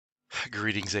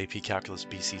Greetings, AP Calculus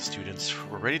BC students.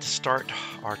 We're ready to start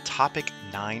our topic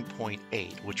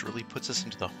 9.8, which really puts us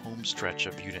into the home stretch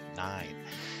of Unit 9.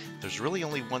 There's really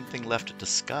only one thing left to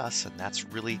discuss, and that's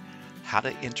really how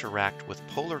to interact with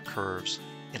polar curves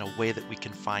in a way that we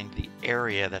can find the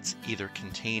area that's either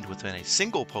contained within a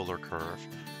single polar curve,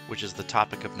 which is the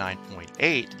topic of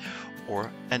 9.8,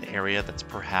 or an area that's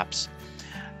perhaps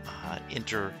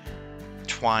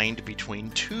intertwined between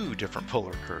two different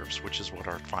polar curves, which is what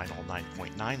our final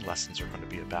 9.9 lessons are going to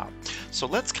be about. So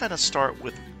let's kind of start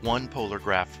with one polar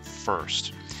graph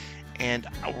first. And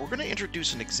we're going to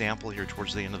introduce an example here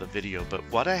towards the end of the video, but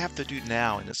what I have to do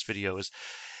now in this video is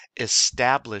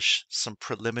establish some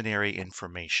preliminary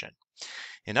information.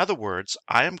 In other words,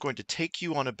 I am going to take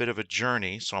you on a bit of a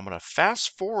journey, so I'm going to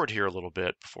fast forward here a little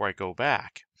bit before I go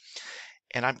back.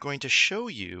 And I'm going to show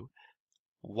you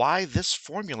why this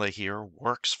formula here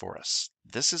works for us.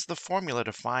 This is the formula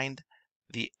to find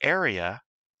the area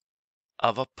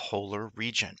of a polar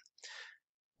region.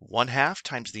 1/2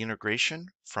 times the integration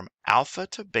from alpha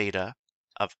to beta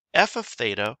of f of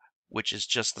theta, which is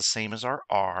just the same as our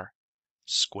r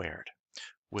squared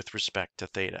with respect to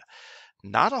theta.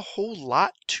 Not a whole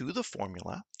lot to the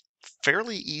formula,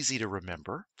 fairly easy to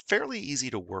remember, fairly easy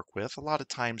to work with. A lot of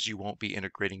times you won't be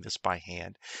integrating this by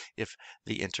hand if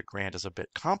the integrand is a bit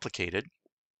complicated.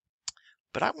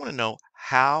 But I want to know,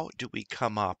 how do we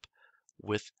come up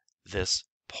with this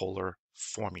polar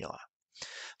formula?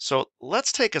 So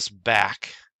let's take us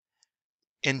back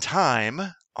in time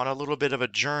on a little bit of a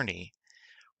journey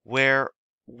where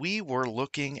we were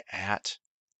looking at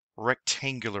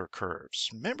rectangular curves.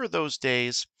 Remember those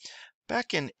days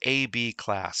back in AB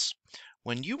class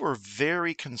when you were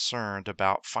very concerned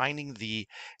about finding the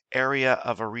area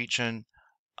of a region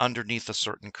underneath a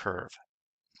certain curve?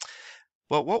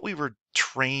 Well, what we were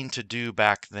trained to do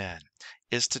back then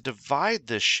is to divide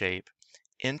this shape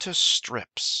into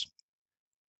strips.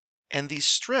 And these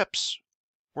strips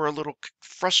were a little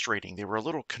frustrating. They were a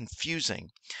little confusing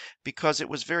because it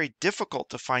was very difficult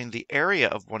to find the area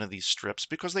of one of these strips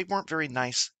because they weren't very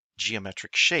nice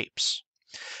geometric shapes.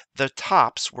 The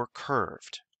tops were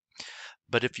curved.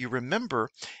 But if you remember,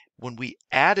 when we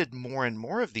added more and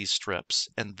more of these strips,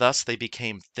 and thus they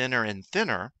became thinner and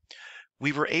thinner,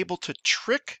 we were able to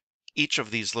trick each of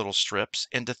these little strips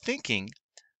into thinking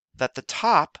that the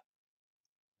top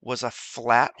was a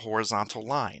flat horizontal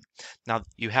line. Now,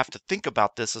 you have to think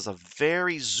about this as a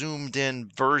very zoomed in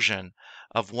version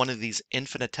of one of these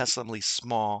infinitesimally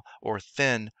small or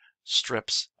thin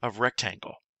strips of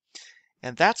rectangle.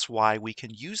 And that's why we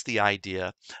can use the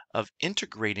idea of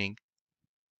integrating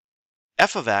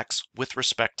f of x with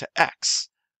respect to x.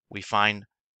 We find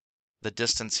the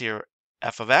distance here,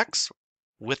 f of x,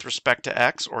 with respect to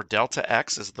x, or delta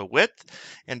x is the width,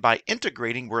 and by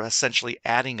integrating we're essentially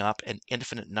adding up an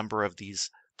infinite number of these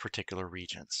particular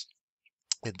regions.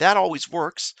 And that always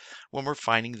works when we're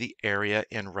finding the area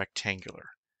in rectangular.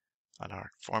 And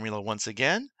our formula once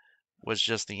again was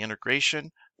just the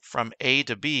integration from a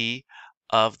to b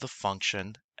of the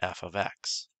function f of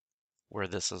x, where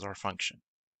this is our function.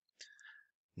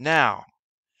 Now,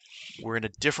 we're in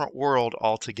a different world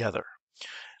altogether.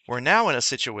 We're now in a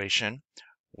situation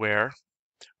where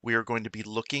we are going to be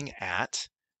looking at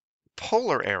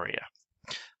polar area.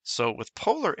 So with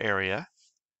polar area,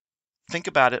 think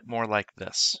about it more like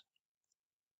this.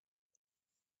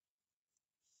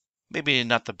 Maybe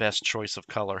not the best choice of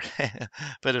color,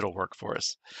 but it'll work for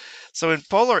us. So in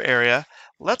polar area,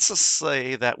 let's just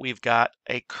say that we've got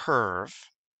a curve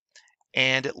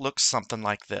and it looks something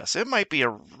like this. It might be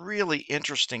a really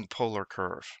interesting polar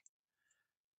curve,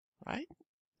 right?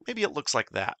 Maybe it looks like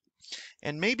that.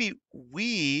 And maybe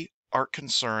we are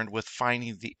concerned with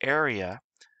finding the area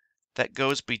that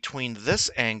goes between this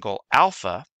angle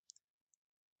alpha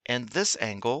and this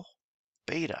angle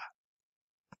beta.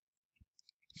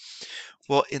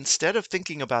 Well, instead of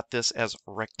thinking about this as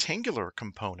rectangular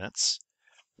components,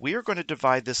 we are going to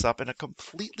divide this up in a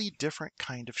completely different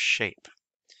kind of shape.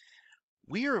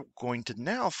 We are going to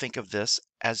now think of this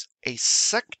as a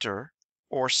sector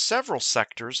or several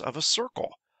sectors of a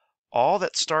circle, all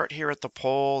that start here at the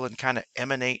pole and kind of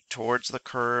emanate towards the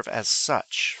curve as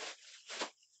such.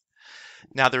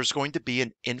 Now there's going to be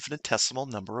an infinitesimal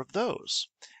number of those.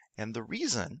 And the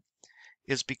reason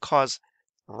is because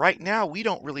right now we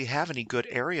don't really have any good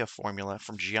area formula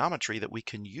from geometry that we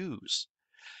can use.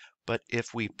 But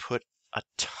if we put a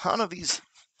ton of these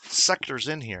sectors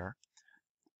in here,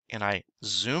 and I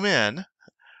zoom in,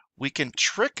 we can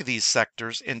trick these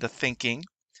sectors into thinking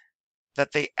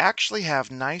that they actually have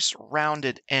nice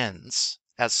rounded ends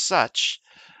as such,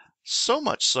 so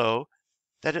much so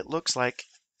that it looks like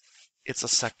It's a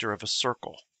sector of a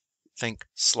circle. Think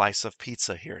slice of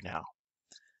pizza here now.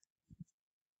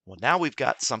 Well, now we've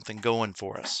got something going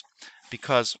for us,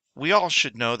 because we all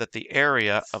should know that the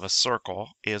area of a circle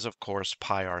is, of course,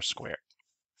 pi r squared.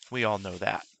 We all know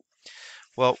that.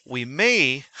 Well, we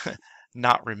may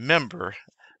not remember,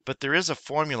 but there is a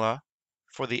formula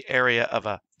for the area of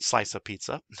a slice of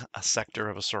pizza, a sector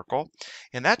of a circle,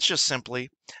 and that's just simply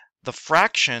the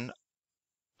fraction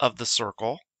of the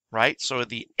circle, right? So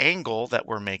the angle that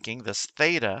we're making, this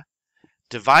theta,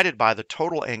 divided by the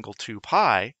total angle 2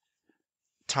 pi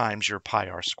times your pi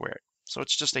r squared. So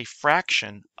it's just a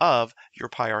fraction of your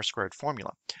pi r squared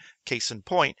formula. Case in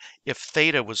point, if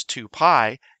theta was 2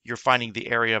 pi, you're finding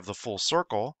the area of the full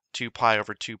circle. 2 pi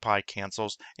over 2 pi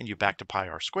cancels, and you're back to pi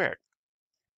r squared.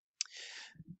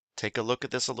 Take a look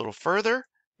at this a little further,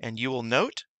 and you will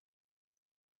note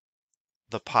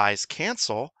the pi's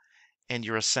cancel, and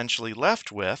you're essentially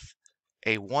left with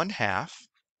a 1/2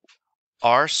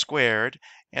 r squared,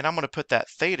 and I'm going to put that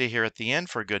theta here at the end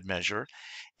for good measure.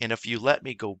 And if you let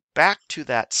me go back to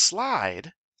that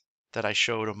slide that I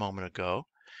showed a moment ago,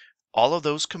 all of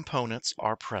those components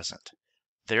are present.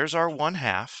 There's our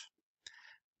 1/2.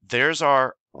 There's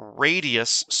our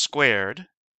radius squared,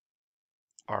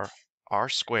 our r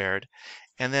squared,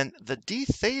 and then the d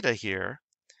theta here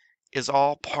is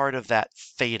all part of that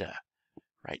theta,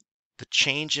 right? The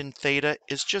change in theta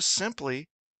is just simply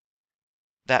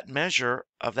that measure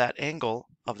of that angle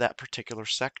of that particular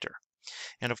sector.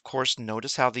 And of course,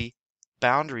 notice how the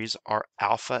boundaries are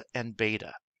alpha and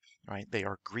beta, right? They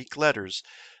are Greek letters,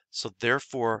 so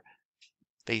therefore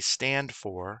they stand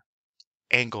for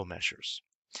angle measures.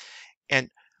 And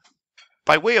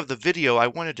by way of the video, I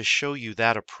wanted to show you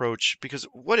that approach, because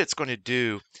what it's going to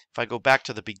do, if I go back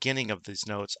to the beginning of these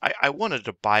notes, I wanted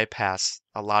to bypass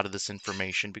a lot of this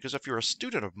information, because if you're a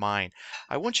student of mine,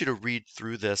 I want you to read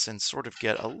through this and sort of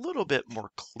get a little bit more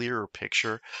clearer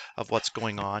picture of what's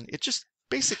going on. It just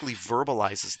basically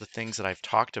verbalizes the things that I've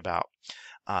talked about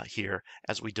here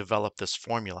as we develop this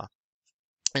formula,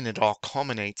 and it all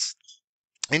culminates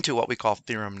into what we call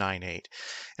Theorem 9.8.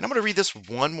 And I'm going to read this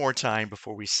one more time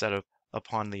before we set up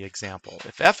upon the example.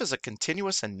 If f is a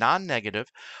continuous and non-negative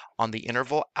on the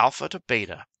interval alpha to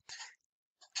beta,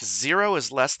 0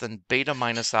 is less than beta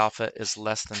minus alpha is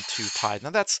less than 2 pi.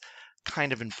 Now that's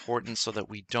kind of important so that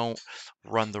we don't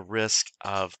run the risk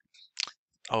of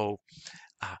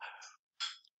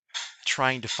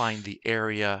trying to find the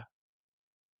area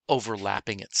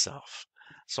overlapping itself.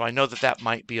 So I know that that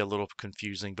might be a little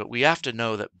confusing, but we have to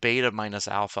know that beta minus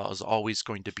alpha is always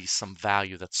going to be some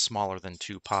value that's smaller than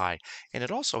 2 pi, and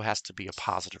it also has to be a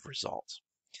positive result.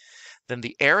 Then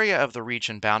the area of the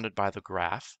region bounded by the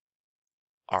graph,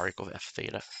 r equals f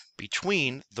theta,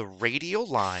 between the radial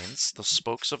lines, the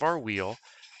spokes of our wheel,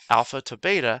 alpha to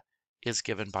beta, is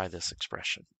given by this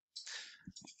expression.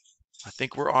 I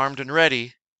think we're armed and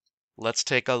ready. Let's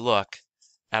take a look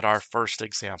at our first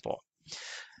example.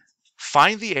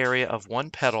 Find the area of one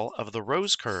petal of the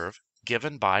rose curve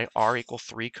given by r equals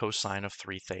 3 cosine of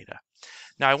 3 theta.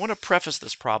 Now I want to preface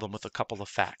this problem with a couple of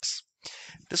facts.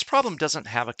 This problem doesn't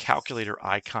have a calculator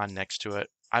icon next to it.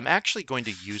 I'm actually going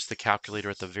to use the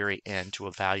calculator at the very end to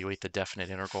evaluate the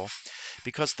definite integral,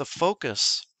 because the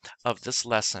focus of this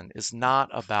lesson is not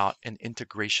about an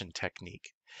integration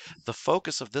technique. The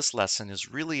focus of this lesson is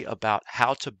really about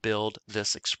how to build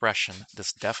this expression,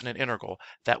 this definite integral,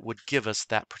 that would give us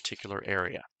that particular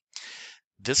area.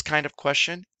 This kind of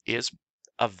question is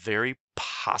a very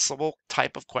possible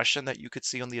type of question that you could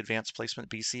see on the Advanced Placement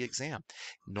BC exam.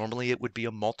 Normally it would be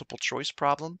a multiple choice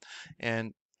problem,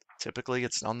 and typically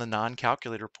it's on the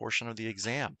non-calculator portion of the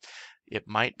exam. It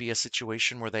might be a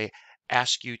situation where they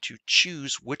ask you to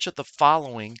choose which of the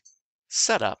following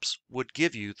setups would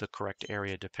give you the correct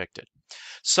area depicted.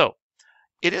 So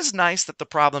it is nice that the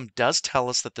problem does tell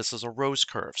us that this is a rose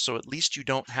curve, so at least you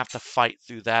don't have to fight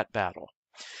through that battle.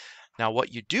 Now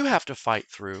what you do have to fight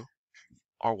through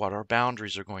are what our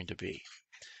boundaries are going to be,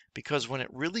 because when it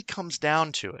really comes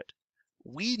down to it,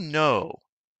 we know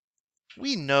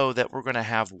that we're going to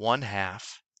have 1/2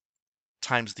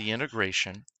 times the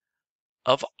integration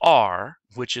of r,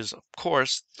 which is of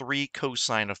course 3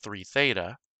 cosine of 3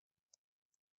 theta,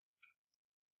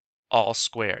 all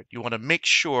squared. You want to make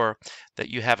sure that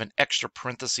you have an extra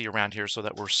parenthesis around here so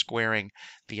that we're squaring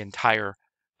the entire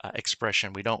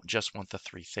expression. We don't just want the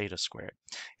 3 theta squared.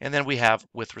 And then we have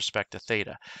with respect to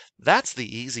theta. That's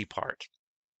the easy part.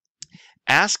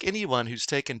 Ask anyone who's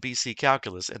taken BC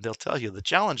calculus and they'll tell you the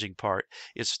challenging part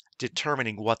is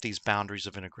determining what these boundaries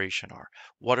of integration are.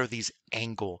 What are these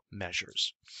angle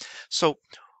measures? So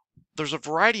there's a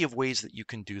variety of ways that you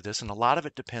can do this, and a lot of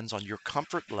it depends on your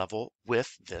comfort level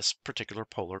with this particular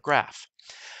polar graph.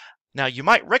 Now, you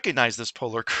might recognize this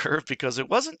polar curve because it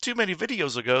wasn't too many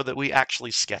videos ago that we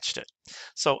actually sketched it.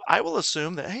 So I will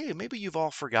assume that, hey, maybe you've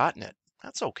all forgotten it.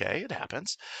 That's okay, it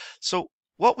happens. So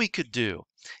what we could do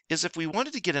is if we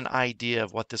wanted to get an idea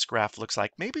of what this graph looks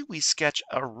like, maybe we sketch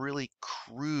a really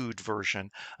crude version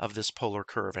of this polar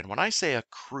curve. And when I say a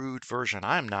crude version,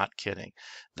 I'm not kidding.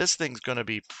 This thing's going to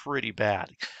be pretty bad.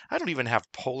 I don't even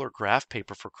have polar graph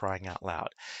paper, for crying out loud.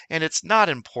 And it's not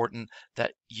important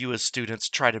that you as students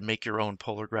try to make your own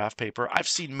polar graph paper. I've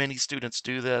seen many students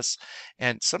do this,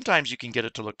 and sometimes you can get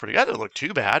it to look pretty good. It doesn't look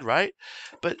too bad, right?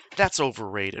 But that's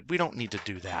overrated. We don't need to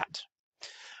do that.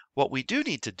 What we do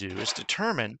need to do is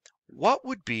determine what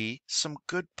would be some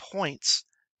good points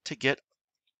to get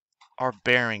our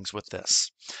bearings with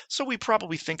this. So we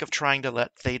probably think of trying to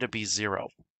let theta be 0.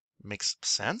 Makes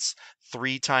sense.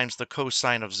 3 times the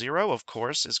cosine of 0, of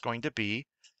course, is going to be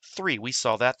 3. We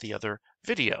saw that the other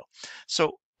video.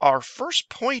 So our first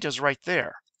point is right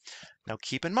there. Now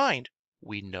keep in mind,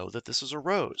 we know that this is a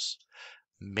rose.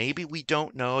 Maybe we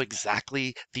don't know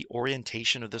exactly the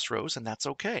orientation of this rose, and that's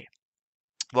okay.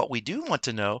 What we do want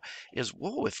to know is,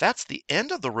 whoa, if that's the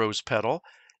end of the rose petal,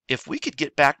 if we could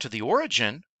get back to the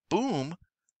origin, boom,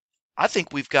 I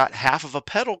think we've got half of a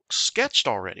petal sketched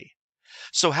already.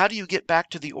 So how do you get back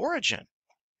to the origin?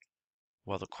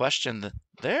 Well, the question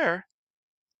there,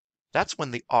 that's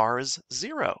when the R is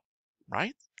 0,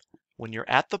 right? When you're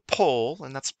at the pole,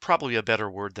 and that's probably a better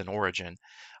word than origin,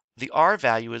 the R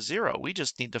value is 0. We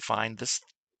just need to find this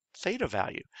theta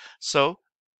value. So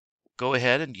go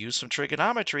ahead and use some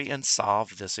trigonometry and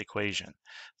solve this equation.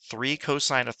 3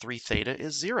 cosine of 3 theta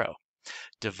is 0.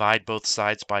 Divide both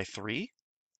sides by 3.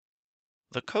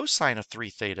 The cosine of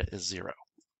 3 theta is 0.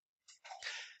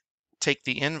 Take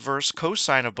the inverse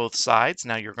cosine of both sides.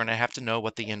 Now you're going to have to know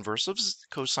what the inverse of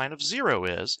cosine of 0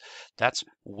 is. That's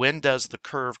when does the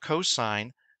curve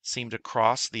cosine seem to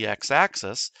cross the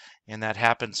x-axis, and that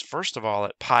happens first of all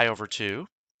at pi over 2.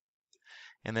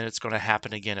 And then it's going to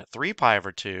happen again at 3 pi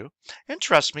over 2. And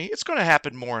trust me, it's going to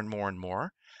happen more and more and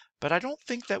more. But I don't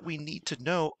think that we need to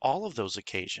know all of those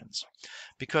occasions,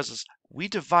 because we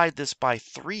divide this by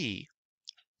 3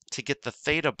 to get the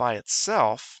theta by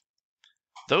itself.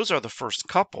 Those are the first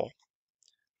couple.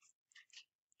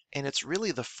 And it's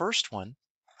really the first one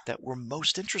that we're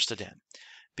most interested in,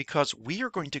 because we are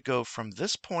going to go from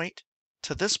this point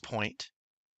to this point,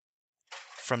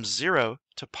 from 0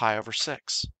 to pi over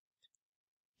 6.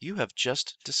 You have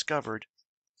just discovered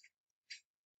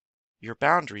your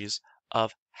boundaries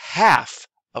of half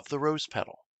of the rose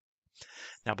petal.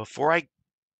 Now, before I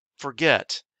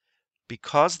forget,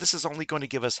 because this is only going to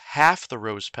give us half the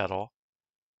rose petal,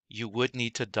 you would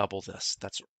need to double this.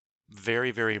 That's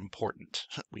very, very important.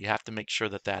 We have to make sure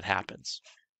that that happens.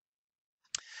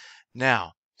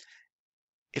 Now,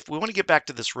 if we want to get back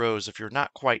to this rose, if you're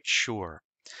not quite sure,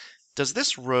 does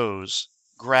this rose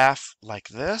graph like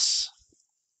this?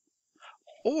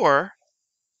 Or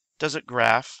does it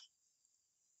graph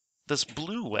this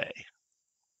blue way?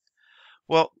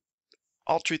 Well,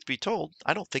 all truth be told,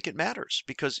 I don't think it matters,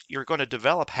 because you're going to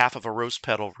develop half of a rose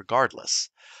petal regardless.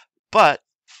 But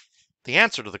the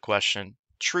answer to the question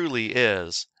truly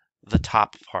is the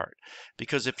top part.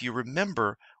 Because if you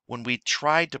remember, when we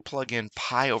tried to plug in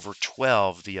pi over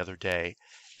 12 the other day,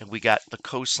 and we got the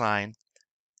cosine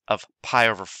of pi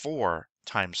over 4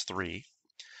 times 3,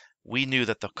 we knew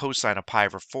that the cosine of pi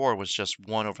over 4 was just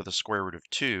 1 over the square root of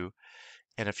 2.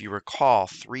 And if you recall,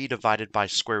 3 divided by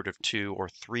square root of 2, or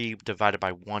 3 divided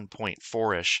by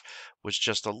 1.4-ish, was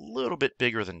just a little bit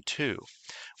bigger than 2,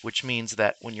 which means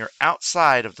that when you're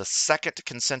outside of the second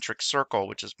concentric circle,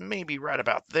 which is maybe right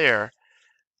about there,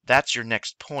 that's your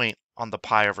next point on the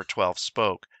pi over 12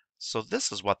 spoke. So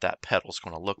this is what that petal is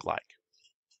going to look like.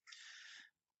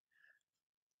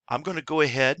 I'm going to go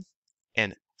ahead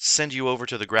and send you over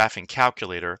to the graphing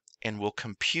calculator, and we'll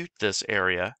compute this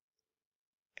area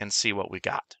and see what we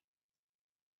got.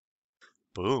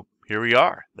 Boom, here we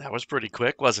are. That was pretty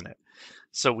quick, wasn't it?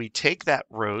 So we take that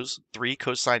rose, 3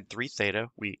 cosine 3 theta,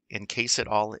 we encase it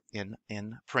all in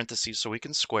parentheses so we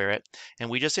can square it, and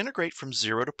we just integrate from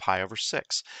 0 to pi over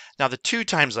 6. Now the 2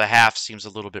 times a half seems a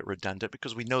little bit redundant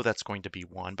because we know that's going to be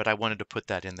 1, but I wanted to put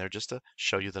that in there just to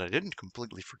show you that I didn't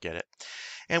completely forget it.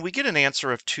 And we get an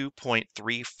answer of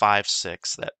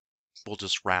 2.356 that we'll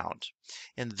just round.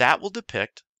 And that will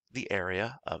depict the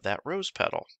area of that rose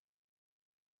petal.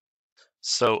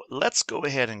 So let's go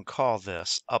ahead and call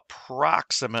this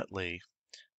approximately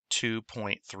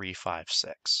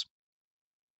 2.356.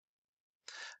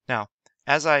 Now,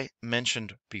 as I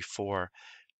mentioned before,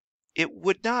 It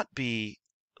would not be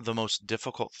the most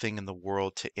difficult thing in the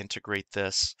world to integrate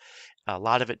this. A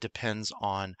lot of it depends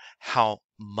on how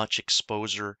much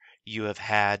exposure you have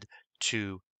had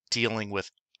to dealing with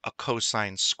a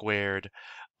cosine squared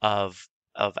of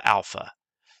alpha.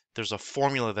 There's a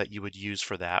formula that you would use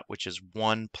for that, which is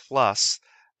 1 plus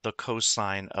the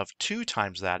cosine of 2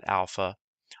 times that alpha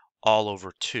all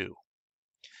over 2.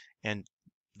 And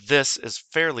this is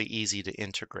fairly easy to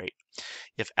integrate.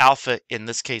 If alpha in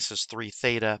this case is 3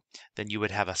 theta, then you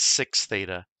would have a 6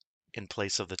 theta in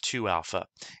place of the 2 alpha.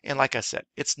 And like I said,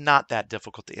 it's not that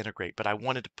difficult to integrate, but I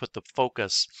wanted to put the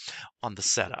focus on the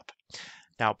setup.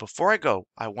 Now, before I go,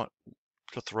 I want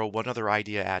to throw one other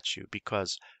idea at you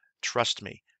because trust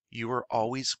me, you are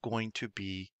always going to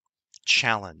be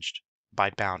challenged by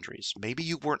boundaries. Maybe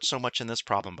you weren't so much in this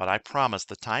problem, but I promise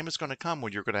the time is going to come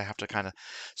when you're going to have to kind of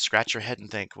scratch your head and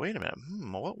think, wait a minute,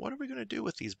 what are we going to do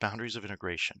with these boundaries of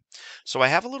integration? So I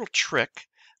have a little trick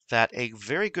that a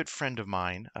very good friend of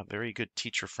mine, a very good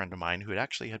teacher friend of mine who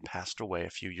had passed away a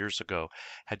few years ago,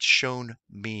 had shown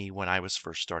me when I was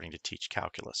first starting to teach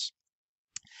calculus.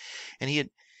 And he had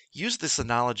used this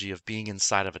analogy of being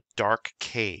inside of a dark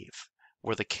cave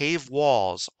where the cave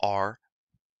walls are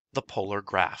the polar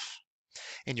graph.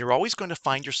 And you're always going to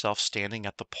find yourself standing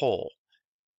at the pole.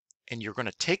 And you're going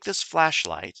to take this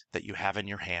flashlight that you have in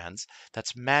your hands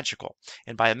that's magical.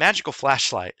 And by a magical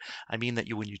flashlight, I mean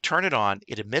that when you turn it on,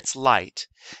 it emits light.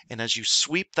 And as you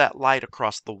sweep that light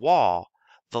across the wall,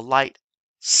 the light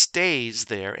stays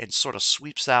there and sort of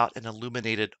sweeps out an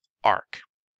illuminated arc.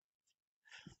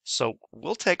 So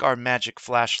we'll take our magic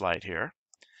flashlight here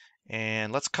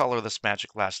and let's color this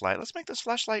magic flashlight. Let's make this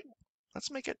flashlight,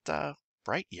 let's make it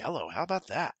bright yellow. How about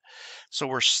that? So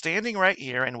we're standing right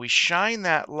here and we shine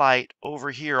that light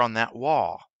over here on that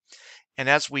wall. And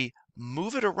as we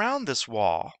move it around this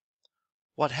wall,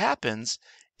 what happens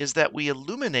is that we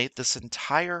illuminate this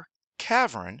entire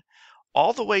cavern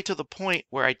all the way to the point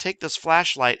where I take this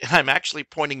flashlight and I'm actually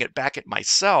pointing it back at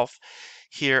myself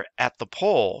here at the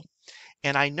pole.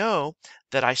 And I know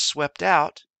that I swept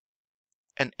out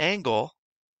an angle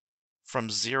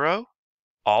from 0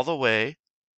 all the way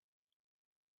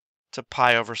to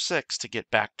pi over 6 to get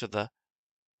back to the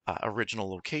original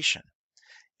location.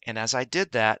 And as I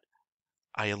did that,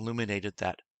 I illuminated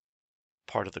that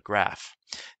part of the graph.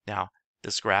 Now,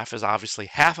 this graph is obviously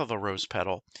half of a rose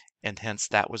petal, and hence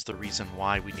that was the reason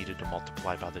why we needed to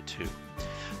multiply by the 2.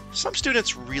 Some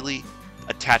students really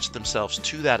attach themselves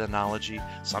to that analogy.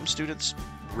 Some students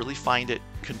really find it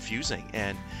confusing,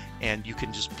 and you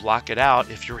can just block it out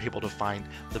if you're able to find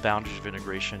the boundaries of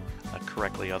integration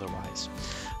correctly otherwise.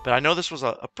 But I know this was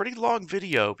a pretty long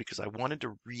video because I wanted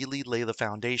to really lay the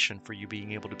foundation for you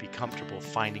being able to be comfortable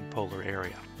finding polar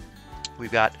area.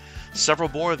 We've got several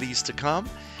more of these to come,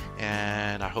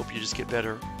 and I hope you just get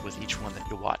better with each one that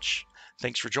you watch.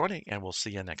 Thanks for joining, and we'll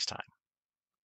see you next time.